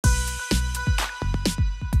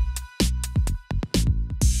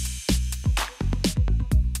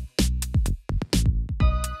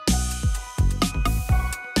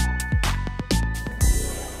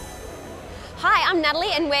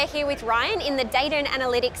Natalie, and we're here with Ryan in the Data and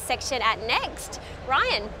Analytics section at Next.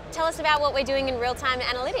 Ryan, tell us about what we're doing in real-time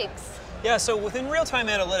analytics. Yeah, so within real-time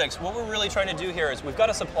analytics, what we're really trying to do here is we've got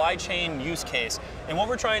a supply chain use case, and what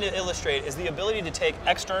we're trying to illustrate is the ability to take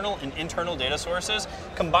external and internal data sources,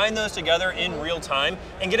 combine those together in real time,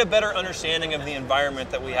 and get a better understanding of the environment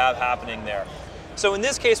that we have happening there. So in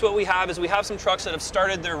this case, what we have is we have some trucks that have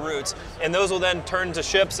started their routes, and those will then turn to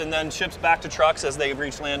ships, and then ships back to trucks as they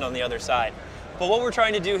reach land on the other side. But what we're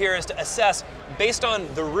trying to do here is to assess, based on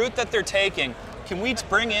the route that they're taking, can we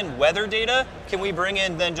bring in weather data? Can we bring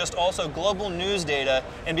in then just also global news data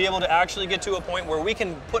and be able to actually get to a point where we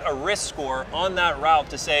can put a risk score on that route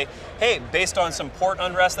to say, hey, based on some port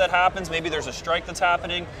unrest that happens, maybe there's a strike that's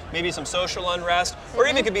happening, maybe some social unrest, or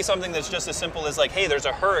even it could be something that's just as simple as like, hey, there's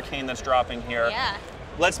a hurricane that's dropping here. Yeah.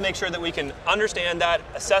 Let's make sure that we can understand that,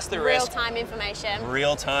 assess the risk. Real-time information.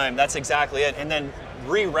 Real time, that's exactly it. And then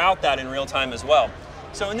reroute that in real time as well.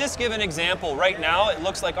 So in this given example, right now, it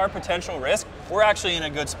looks like our potential risk, we're actually in a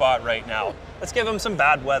good spot right now. Let's give them some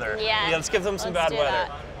bad weather. Yeah, let's give them some bad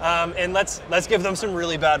weather. That. And let's give them some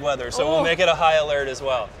really bad weather. So Ooh. We'll make it a high alert as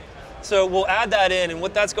well. So we'll add that in, and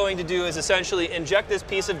what that's going to do is essentially inject this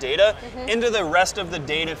piece of data into the rest of the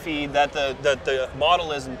data feed that the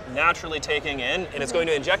model is naturally taking in, and it's going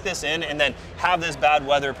to inject this in and then have this bad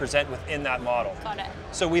weather present within that model. Got it.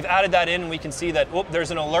 So we've added that in, and we can see that there's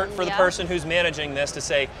an alert for the person who's managing this to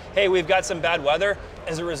say, hey, we've got some bad weather.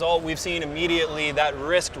 As a result, we've seen immediately that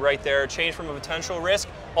risk right there change from a potential risk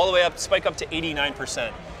all the way up, spike up to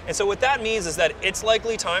 89%. And so what that means is that it's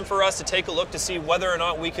likely time for us to take a look to see whether or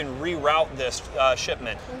not we can reroute this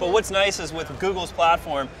shipment. But what's nice is with Google's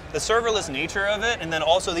platform, the serverless nature of it, and then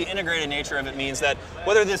also the integrated nature of it means that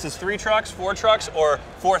whether this is 3 trucks, 4 trucks, or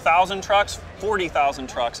 4,000 trucks, 40,000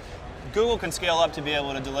 trucks, Google can scale up to be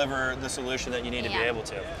able to deliver the solution that you need to be able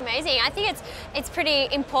to. Amazing. I think it's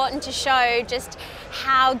pretty important to show just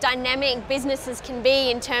how dynamic businesses can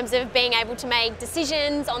be in terms of being able to make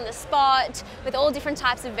decisions on the spot with all different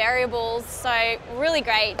types of variables. So really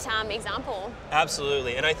great example.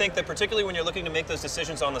 Absolutely. And I think that particularly when you're looking to make those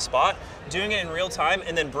decisions on the spot, doing it in real time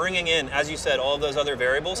and then bringing in, as you said, all of those other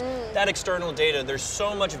variables, that external data, there's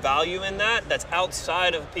so much value in that that's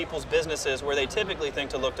outside of people's businesses where they typically think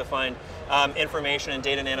to look to find information and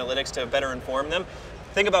data and analytics to better inform them.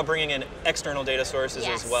 Think about bringing in external data sources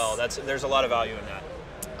as well. There's a lot of value in that.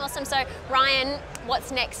 Awesome. So Ryan,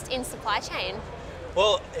 what's next in supply chain?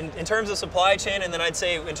 Well, in terms of supply chain, and then I'd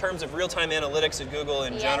say in terms of real-time analytics at Google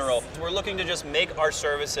in general, we're looking to just make our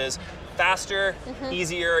services faster,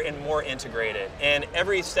 easier, and more integrated. And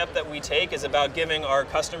every step that we take is about giving our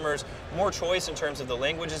customers more choice in terms of the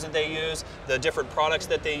languages that they use, the different products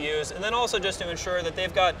that they use, and then also just to ensure that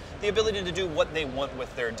they've got the ability to do what they want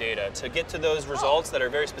with their data to get to those results that are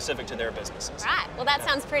very specific to their businesses. Right. Well, that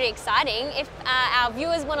sounds pretty exciting. If our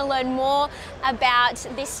viewers want to learn more about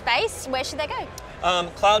this space, where should they go?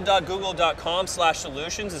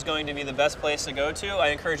 Cloud.google.com/solutions is going to be the best place to go to. I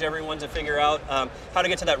encourage everyone to figure out how to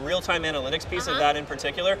get to that real-time analytics piece of that in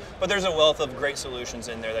particular, but there's a wealth of great solutions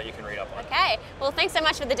in there that you can read up on. Okay, well thanks so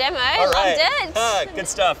much for the demo. All right. Loved it. Good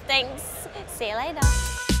stuff. Thanks. See you later.